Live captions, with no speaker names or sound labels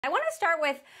I want to start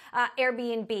with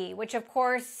Airbnb, which of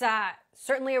course,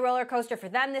 certainly a roller coaster for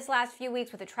them this last few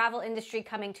weeks with the travel industry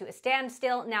coming to a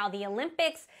standstill. Now the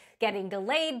Olympics getting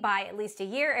delayed by at least a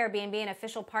year. Airbnb, an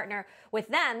official partner with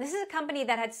them. This is a company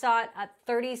that had sought a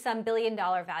 $30-some billion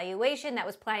valuation that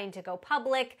was planning to go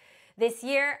public this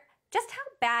year. Just how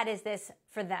bad is this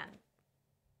for them?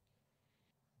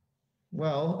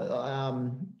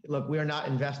 Well, look, we are not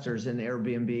investors in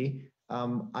Airbnb.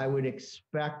 I would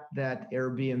expect that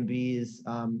Airbnb's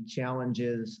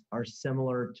challenges are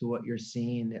similar to what you're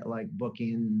seeing at like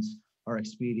Bookings or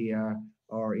Expedia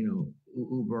or,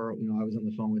 Uber. I was on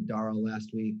the phone with Dara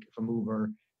last week from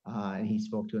Uber, and he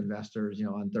spoke to investors,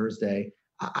 on Thursday.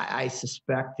 I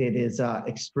suspect it is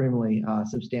extremely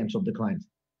substantial declines.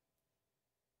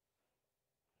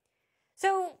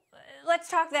 So let's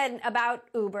talk then about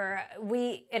Uber.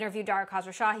 We interviewed Dara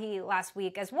Khosrowshahi last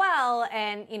week as well,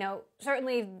 and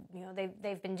certainly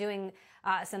they've been doing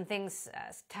some things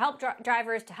to help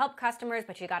drivers, to help customers,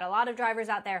 but you got a lot of drivers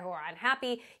out there who are unhappy.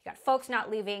 You got folks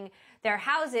not leaving their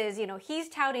houses. He's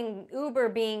touting Uber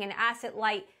being an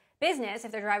asset-light business.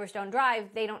 If their drivers don't drive,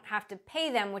 they don't have to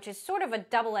pay them, which is sort of a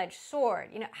double-edged sword.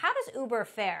 How does Uber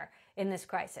fare in this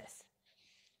crisis?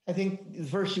 I think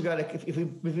first you got to, if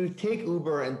we take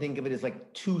Uber and think of it as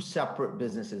like two separate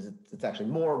businesses, it's actually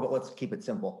more, but let's keep it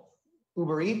simple.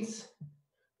 Uber Eats,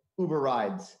 Uber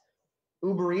Rides.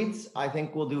 Uber Eats, I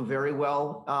think, will do very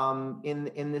well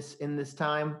in this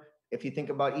time. If you think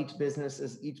about each business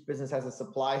has a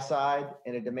supply side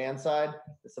and a demand side.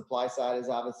 The supply side is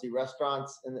obviously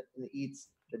restaurants, and the Eats.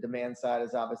 The demand side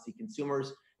is obviously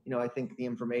consumers. I think the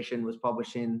information was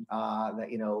publishing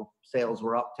that, sales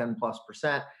were up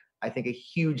 10+%. I think a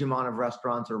huge amount of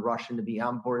restaurants are rushing to be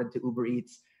onboarded to Uber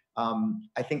Eats.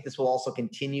 I think this will also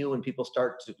continue when people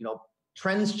start to,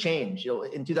 trends change.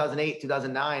 In 2008,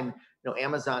 2009,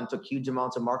 Amazon took huge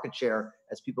amounts of market share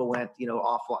as people went,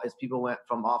 as people went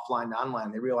from offline to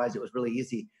online. They realized it was really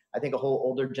easy. I think a whole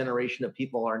older generation of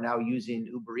people are now using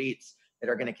Uber Eats that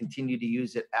are going to continue to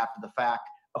use it after the fact.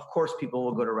 Of course, people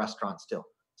will go to restaurants still.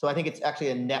 So I think it's actually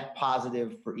a net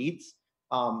positive for Eats.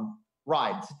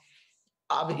 Rides.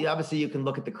 Obviously, you can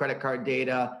look at the credit card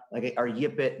data, like our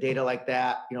Yipit data like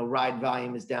that. Ride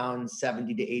volume is down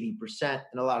 70 to 80%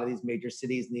 in a lot of these major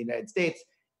cities in the United States.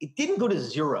 It didn't go to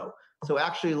zero. So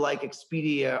actually, like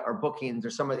Expedia or Bookings or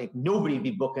somebody, nobody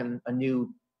be booking a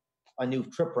new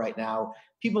trip right now.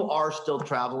 People are still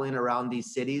traveling around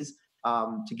these cities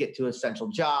to get to essential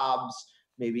jobs,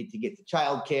 maybe to get to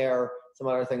childcare, some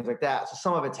other things like that. So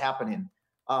some of it's happening.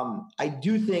 I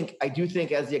do think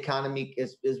as the economy,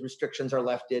 as restrictions are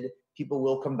lifted, people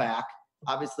will come back.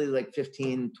 Obviously, like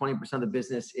 15, 20% of the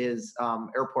business is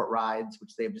airport rides,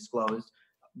 which they've disclosed.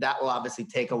 That will obviously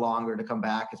take longer to come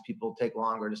back as people take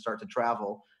longer to start to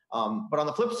travel. But on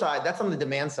the flip side, that's on the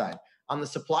demand side. On the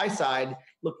supply side,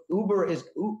 look, Uber is,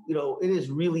 it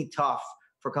is really tough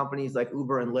for companies like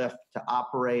Uber and Lyft to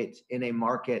operate in a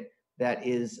market that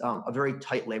is a very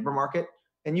tight labor market.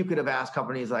 And you could have asked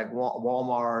companies like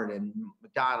Walmart and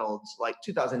McDonald's, like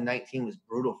 2019 was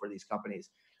brutal for these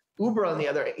companies. Uber, on the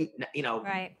other,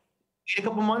 right. In a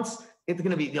couple months, it's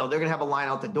going to be, they're going to have a line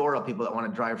out the door of people that want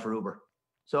to drive for Uber.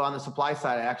 So on the supply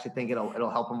side, I actually think it'll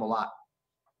help them a lot.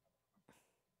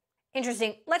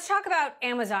 Interesting. Let's talk about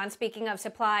Amazon. Speaking of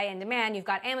supply and demand, you've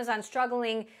got Amazon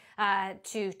struggling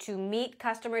to meet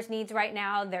customers' needs right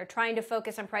now. They're trying to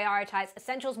focus and prioritize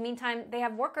essentials. Meantime, they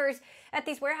have workers at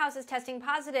these warehouses testing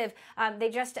positive. They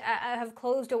just have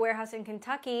closed a warehouse in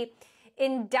Kentucky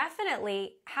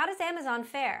indefinitely. How does Amazon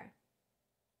fare?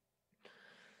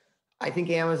 I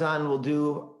think Amazon will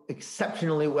do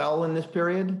exceptionally well in this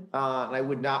period. And I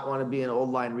would not want to be an old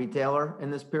line retailer in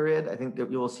this period. I think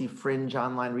that you will see fringe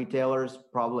online retailers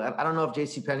probably. I don't know if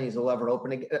JCPenney's will ever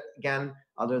open again,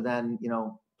 other than,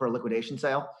 for a liquidation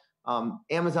sale.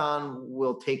 Amazon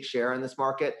will take share in this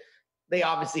market. They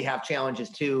obviously have challenges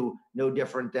too, no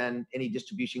different than any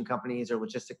distribution companies or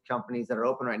logistic companies that are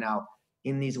open right now.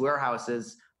 In these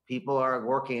warehouses, people are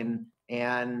working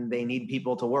and they need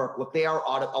people to work. Look, a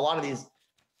lot of these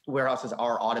warehouses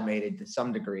are automated to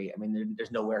some degree. I mean,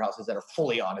 there's no warehouses that are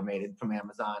fully automated from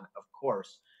Amazon, of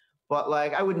course. But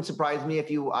I wouldn't surprise me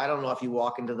I don't know if you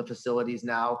walk into the facilities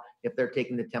now, if they're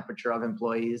taking the temperature of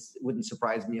employees. It wouldn't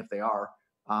surprise me if they are.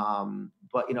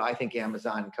 But I think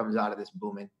Amazon comes out of this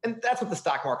booming. And that's what the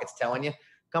stock market's telling you.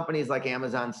 Companies like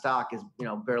Amazon stock is,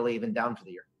 barely even down for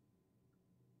the year.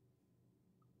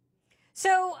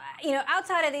 So,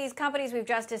 outside of these companies we've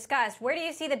just discussed, where do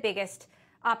you see the biggest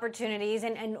opportunities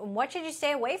and what should you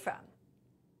stay away from?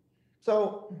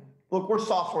 So, look, we're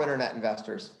software internet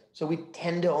investors. So we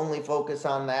tend to only focus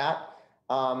on that.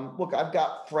 Look, I've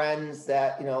got friends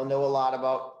that, know a lot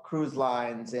about cruise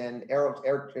lines and air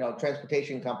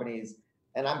transportation companies.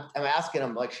 And I'm asking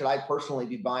them, like, should I personally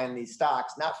be buying these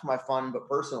stocks? Not for my fun, but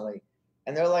personally.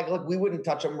 And they're like, look, we wouldn't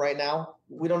touch them right now.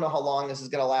 We don't know how long this is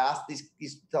going to last.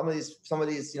 Some of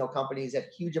these companies have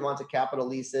huge amounts of capital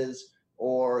leases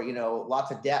or,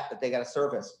 lots of debt that they got to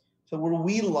service. So what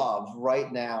we love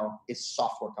right now is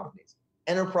software companies,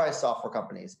 enterprise software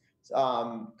companies.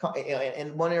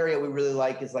 And one area we really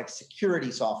like is like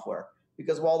security software,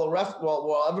 because while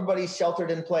everybody's sheltered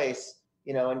in place,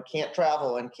 and can't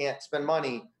travel and can't spend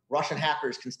money, Russian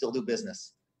hackers can still do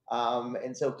business.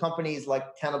 And so companies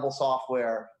like Tenable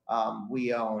Software,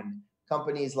 we own.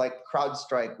 Companies like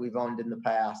CrowdStrike, we've owned in the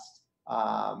past.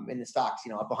 In the stocks,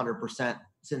 up 100%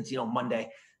 since, Monday.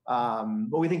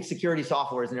 But we think security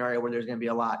software is an area where there's going to be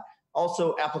a lot.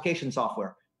 Also, application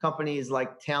software. Companies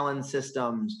like Talon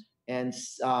Systems and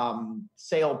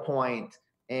SailPoint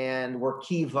and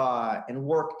Workiva and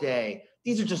Workday.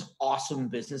 These are just awesome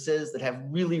businesses that have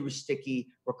really sticky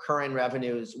recurring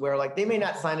revenues where like they may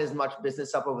not sign as much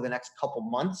business up over the next couple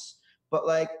months, but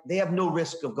like they have no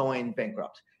risk of going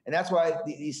bankrupt. And that's why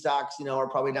these stocks, are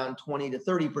probably down 20 to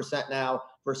 30% now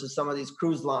versus some of these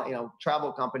cruise line,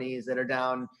 travel companies that are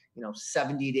down,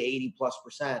 70 to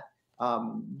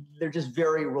 80+%. They're just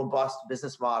very robust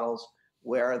business models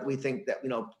where we think that,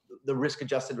 the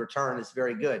risk-adjusted return is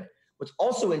very good. What's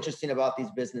also interesting about these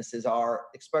businesses are,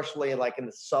 especially like in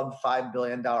the sub $5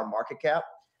 billion market cap,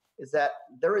 is that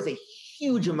there is a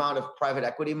huge amount of private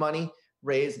equity money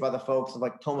raised by the folks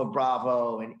like Thoma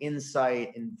Bravo and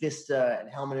Insight and Vista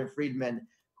and Hellman and Friedman,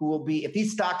 who will be, if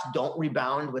these stocks don't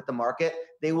rebound with the market,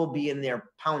 they will be in there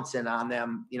pouncing on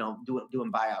them,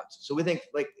 doing buyouts. So we think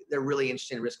like they're really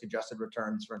interesting risk-adjusted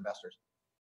returns for investors.